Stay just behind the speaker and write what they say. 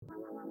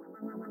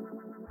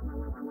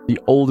The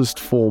oldest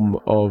form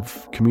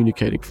of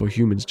communicating for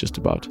humans just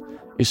about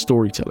is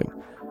storytelling.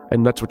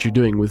 And that's what you're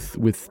doing with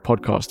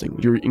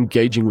podcasting. You're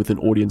engaging with an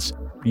audience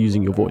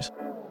using your voice.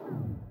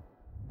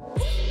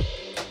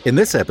 In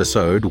this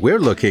episode, we're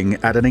looking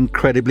at an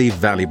incredibly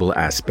valuable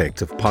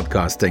aspect of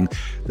podcasting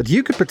that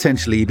you could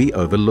potentially be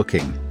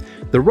overlooking: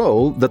 the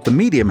role that the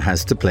medium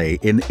has to play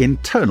in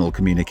internal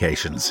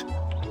communications.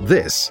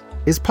 This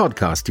is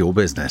Podcast Your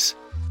Business.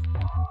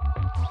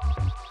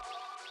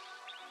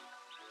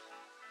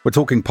 We're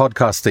talking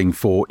podcasting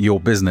for your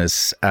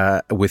business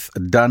with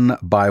Done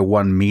by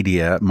One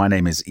Media. My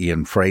name is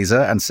Ian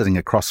Fraser, and sitting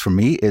across from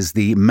me is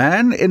the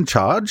man in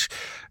charge,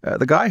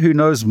 the guy who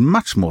knows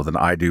much more than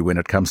I do when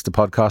it comes to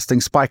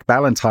podcasting. Spike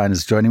Ballantyne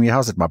is joining me.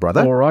 How's it, my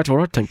brother? All right.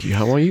 Thank you.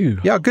 How are you?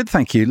 Yeah, good,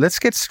 thank you. Let's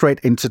get straight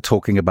into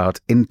talking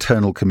about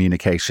internal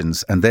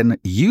communications and then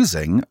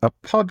using a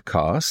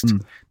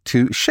podcast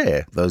to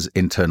share those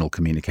internal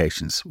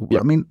communications. Yep.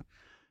 I mean,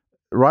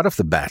 right off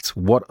the bat,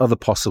 what are the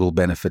possible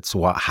benefits?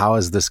 How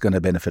is this going to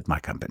benefit my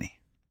company?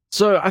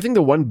 So I think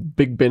the one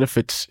big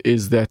benefit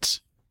is that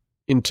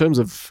in terms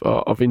of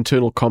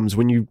internal comms,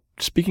 when you're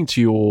speaking to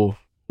your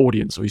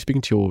audience or you're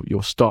speaking to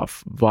your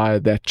staff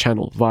via that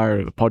channel, via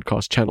a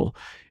podcast channel,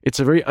 it's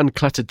a very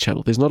uncluttered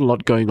channel. There's not a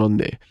lot going on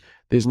there.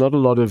 There's not a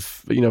lot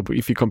of,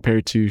 if you compare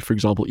it to, for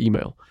example,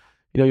 email,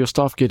 your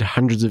staff get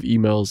hundreds of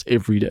emails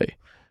every day.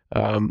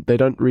 They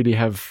don't really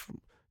have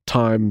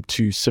time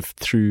to sift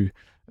through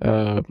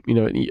an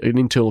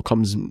internal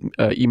comms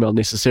email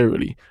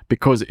necessarily,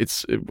 because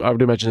I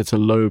would imagine it's a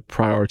low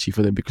priority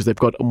for them because they've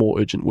got more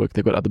urgent work.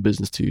 They've got other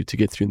business to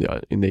get through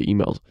in their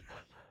emails.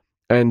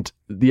 And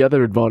the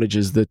other advantage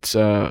is that,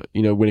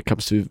 when it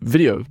comes to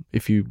video,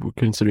 if you were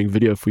considering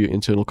video for your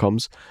internal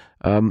comms,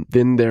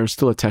 then they're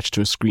still attached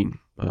to a screen.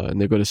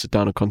 And they've got to sit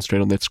down and concentrate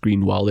on that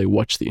screen while they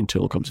watch the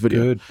internal comms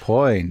video. Good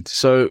point.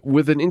 So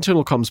with an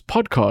internal comms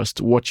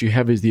podcast, what you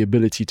have is the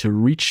ability to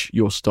reach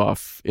your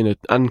staff in an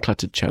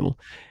uncluttered channel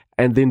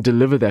and then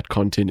deliver that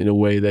content in a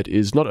way that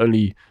is not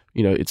only,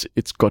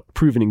 it's got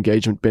proven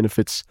engagement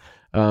benefits,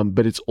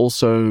 but it's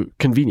also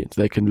convenient.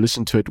 They can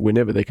listen to it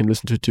whenever. They can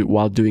listen to it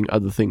while doing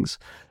other things.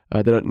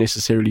 They don't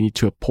necessarily need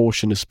to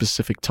apportion a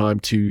specific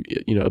time to,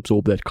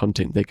 absorb that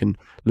content. They can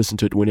listen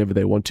to it whenever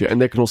they want to. And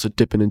they can also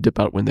dip in and dip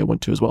out when they want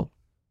to as well.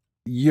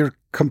 You're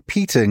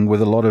competing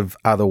with a lot of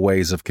other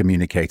ways of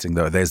communicating,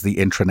 though. There's the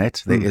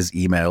intranet, there is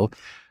email,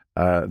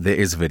 there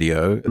is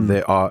video,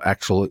 there are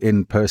actual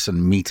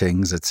in-person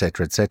meetings,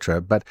 etc., etc.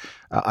 But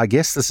I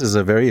guess this is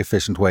a very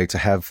efficient way to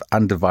have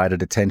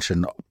undivided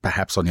attention,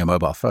 perhaps on your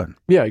mobile phone.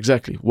 Yeah,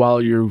 exactly.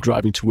 While you're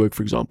driving to work,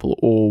 for example,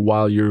 or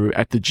while you're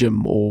at the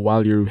gym, or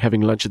while you're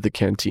having lunch at the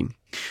canteen.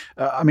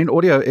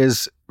 Audio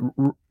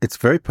it's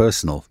very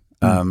personal.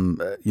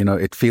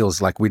 It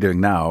feels like we're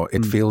doing now.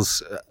 It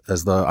feels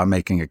as though I'm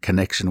making a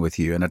connection with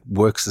you, and it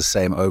works the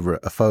same over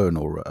a phone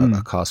or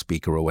a car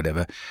speaker or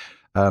whatever.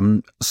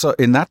 So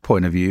in that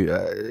point of view,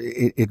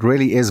 it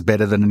really is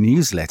better than a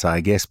newsletter,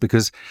 I guess,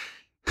 because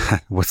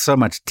with so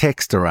much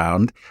text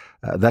around,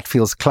 that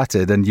feels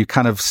cluttered and you're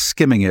kind of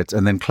skimming it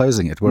and then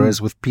closing it.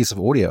 Whereas with piece of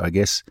audio, I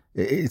guess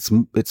it's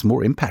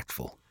more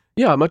impactful.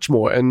 Yeah, much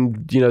more.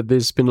 And,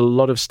 there's been a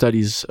lot of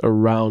studies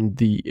around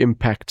the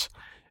impact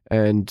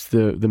and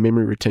the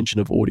memory retention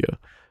of audio.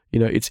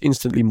 It's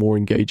instantly more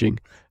engaging.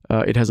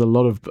 It has a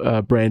lot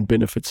of brand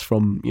benefits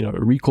from, a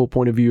recall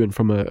point of view and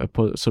from a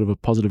sort of a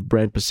positive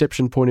brand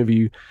perception point of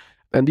view.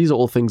 And these are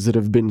all things that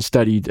have been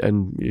studied,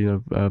 and,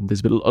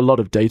 there's been a lot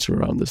of data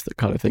around this, that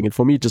kind of thing. And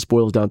for me, it just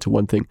boils down to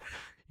one thing.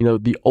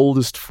 The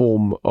oldest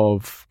form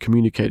of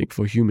communicating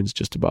for humans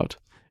just about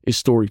is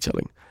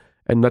storytelling.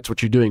 And that's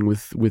what you're doing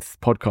with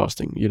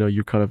podcasting.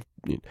 You're kind of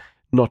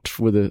not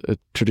with a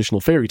traditional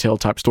fairy tale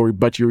type story,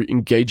 but you're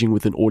engaging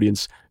with an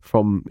audience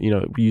from,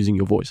 using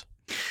your voice.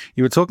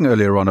 You were talking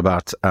earlier on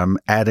about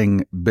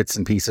adding bits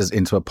and pieces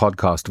into a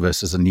podcast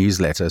versus a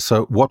newsletter.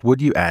 So what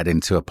would you add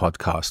into a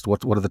podcast?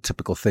 What are the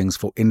typical things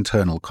for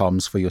internal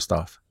comms for your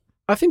staff?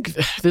 I think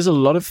there's a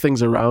lot of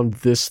things around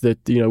this that,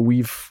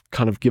 we've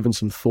kind of given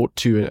some thought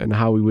to, and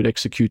how we would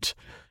execute,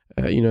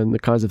 and the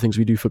kinds of things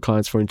we do for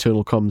clients for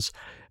internal comms.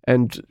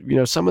 And,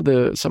 some of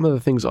the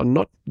things are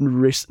not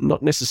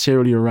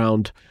necessarily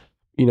around,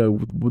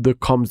 the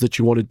comms that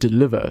you want to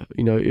deliver.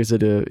 Is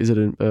it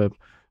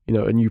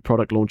a new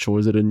product launch, or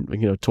is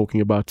it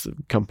talking about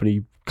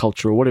company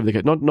culture or whatever they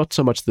get? Not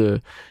so much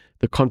the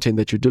content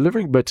that you're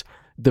delivering, but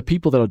the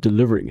people that are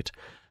delivering it.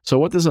 So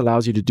what this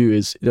allows you to do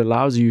is it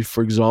allows you,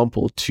 for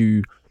example,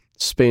 to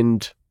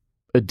spend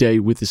a day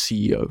with the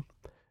CEO.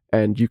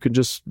 And you can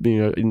just,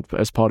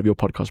 as part of your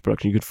podcast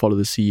production, you could follow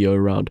the CEO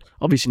around.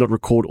 Obviously not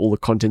record all the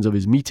contents of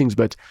his meetings,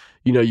 but,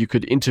 you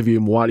could interview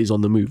him while he's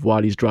on the move,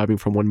 while he's driving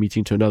from one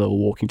meeting to another, or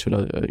walking to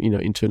another,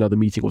 into another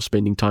meeting, or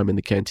spending time in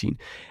the canteen.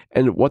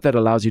 And what that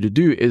allows you to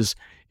do is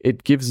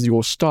it gives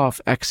your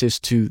staff access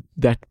to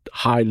that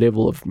high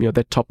level of,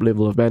 that top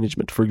level of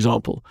management, for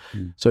example.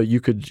 So you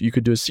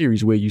could do a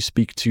series where you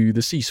speak to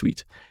the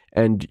C-suite,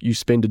 and you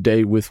spend a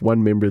day with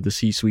one member of the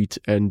C-suite,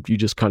 and you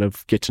just kind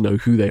of get to know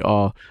who they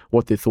are,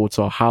 what their thoughts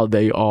are, how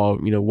they are,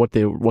 what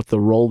the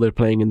role they're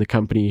playing in the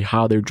company,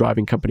 how they're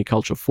driving company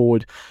culture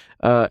forward.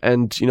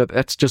 And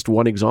that's just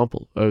one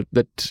example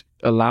that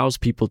allows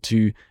people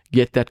to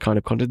get that kind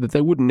of content that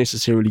they wouldn't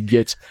necessarily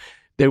get.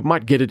 They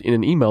might get it in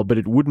an email, but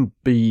it wouldn't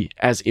be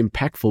as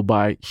impactful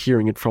by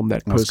hearing it from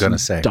that person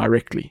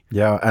directly.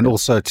 Yeah, and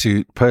also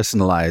to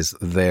personalize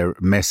their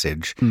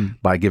message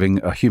by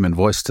giving a human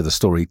voice to the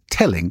story,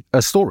 telling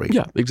a story.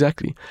 Yeah,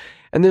 exactly.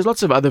 And there's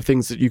lots of other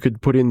things that you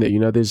could put in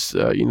there. There's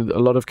a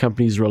lot of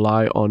companies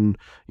rely on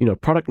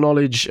product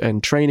knowledge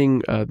and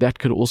training. That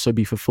could also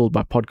be fulfilled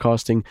by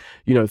podcasting.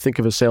 Think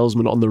of a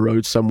salesman on the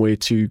road somewhere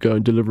to go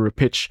and deliver a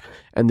pitch,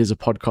 and there's a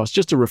podcast,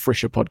 just a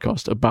refresher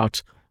podcast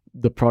about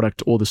the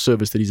product or the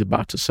service that he's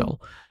about to sell.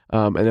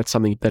 And that's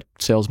something that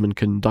salesman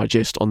can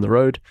digest on the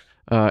road,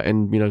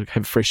 and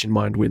have fresh in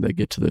mind when they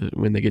get to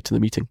the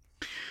meeting.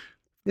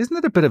 Isn't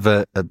it a bit of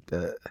a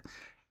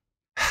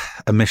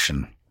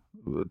mission,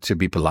 to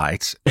be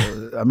polite?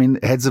 I mean,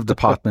 heads of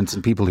departments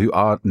and people who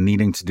are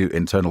needing to do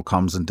internal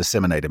comms and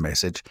disseminate a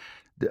message,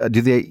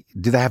 do they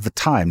have the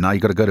time? Now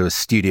you've got to go to a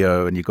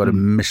studio and you've got a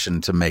mission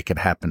to make it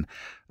happen.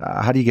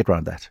 How do you get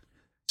around that?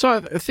 So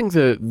I think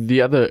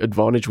the other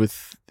advantage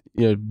with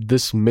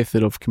this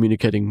method of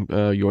communicating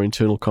your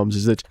internal comms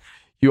is that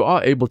you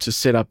are able to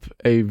set up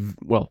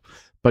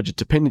budget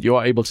dependent, you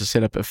are able to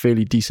set up a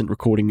fairly decent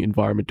recording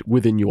environment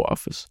within your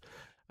office.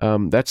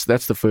 That's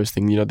the first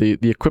thing.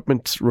 The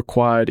equipment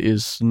required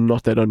is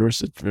not that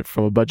onerous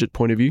from a budget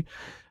point of view.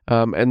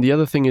 And the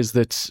other thing is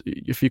that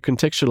if you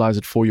contextualize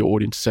it for your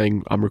audience,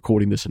 saying I'm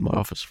recording this in my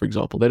office, for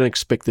example, they don't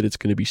expect that it's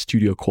going to be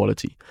studio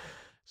quality.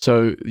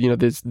 So,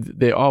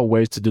 there are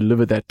ways to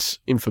deliver that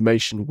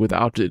information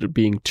without it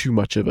being too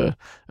much of a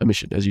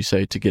mission, as you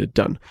say, to get it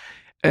done.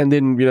 And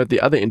then, at the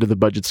other end of the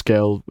budget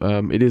scale,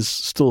 it is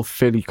still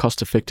fairly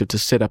cost effective to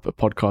set up a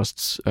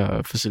podcast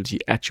facility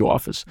at your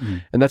office.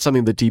 And that's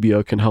something that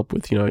DBO can help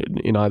with,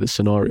 in either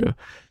scenario.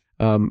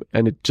 And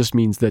it just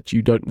means that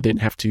you don't then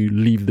have to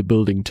leave the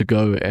building to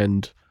go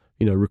and,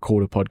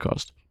 record a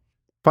podcast.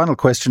 Final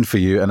question for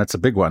you, and it's a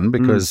big one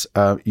because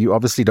you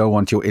obviously don't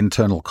want your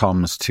internal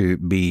comms to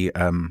be,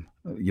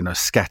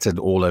 scattered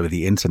all over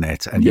the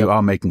internet. And you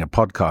are making a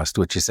podcast,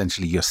 which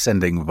essentially you're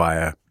sending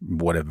via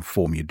whatever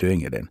form you're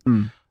doing it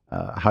in.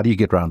 How do you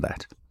get around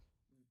that?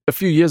 A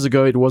few years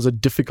ago, it was a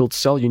difficult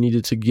sell. You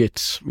needed to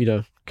get,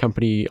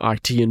 company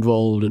IT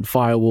involved and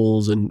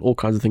firewalls and all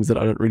kinds of things that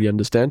I don't really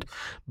understand.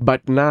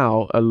 But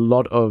now a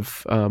lot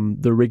of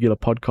the regular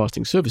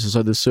podcasting services,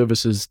 so the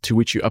services to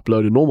which you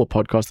upload a normal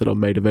podcast that are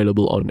made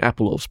available on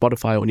Apple or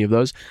Spotify or any of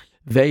those,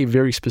 they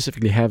very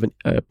specifically have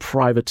a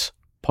private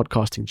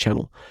podcasting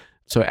channel.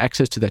 So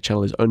access to that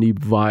channel is only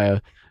via,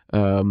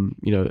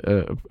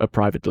 a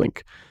private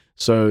link.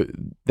 So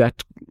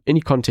that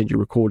any content you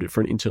record for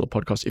an internal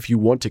podcast, if you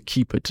want to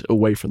keep it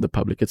away from the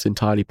public, it's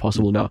entirely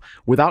possible now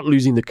without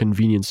losing the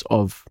convenience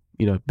of,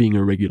 being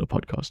a regular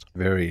podcast.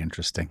 Very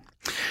interesting.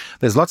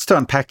 There's lots to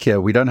unpack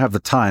here. We don't have the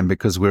time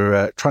because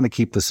we're trying to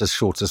keep this as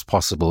short as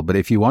possible. But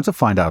if you want to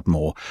find out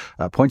more,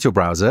 point your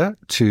browser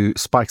to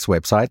Spike's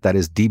website. That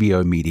is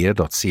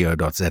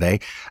dbomedia.co.za,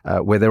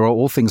 where there are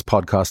all things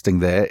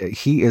podcasting there.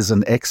 He is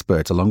an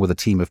expert along with a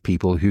team of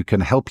people who can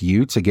help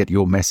you to get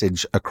your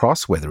message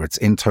across, whether it's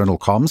internal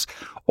comms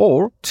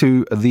or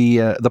to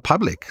the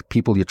public,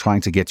 people you're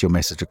trying to get your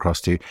message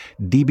across to,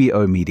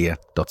 dbomedia.co.za.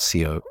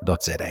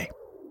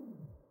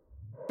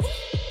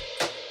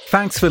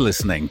 Thanks for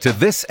listening to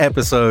this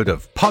episode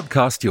of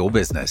Podcast Your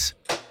Business.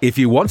 If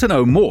you want to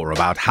know more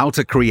about how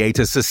to create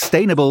a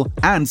sustainable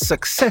and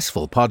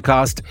successful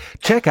podcast,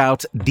 check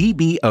out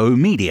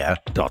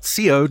dbomedia.co.za.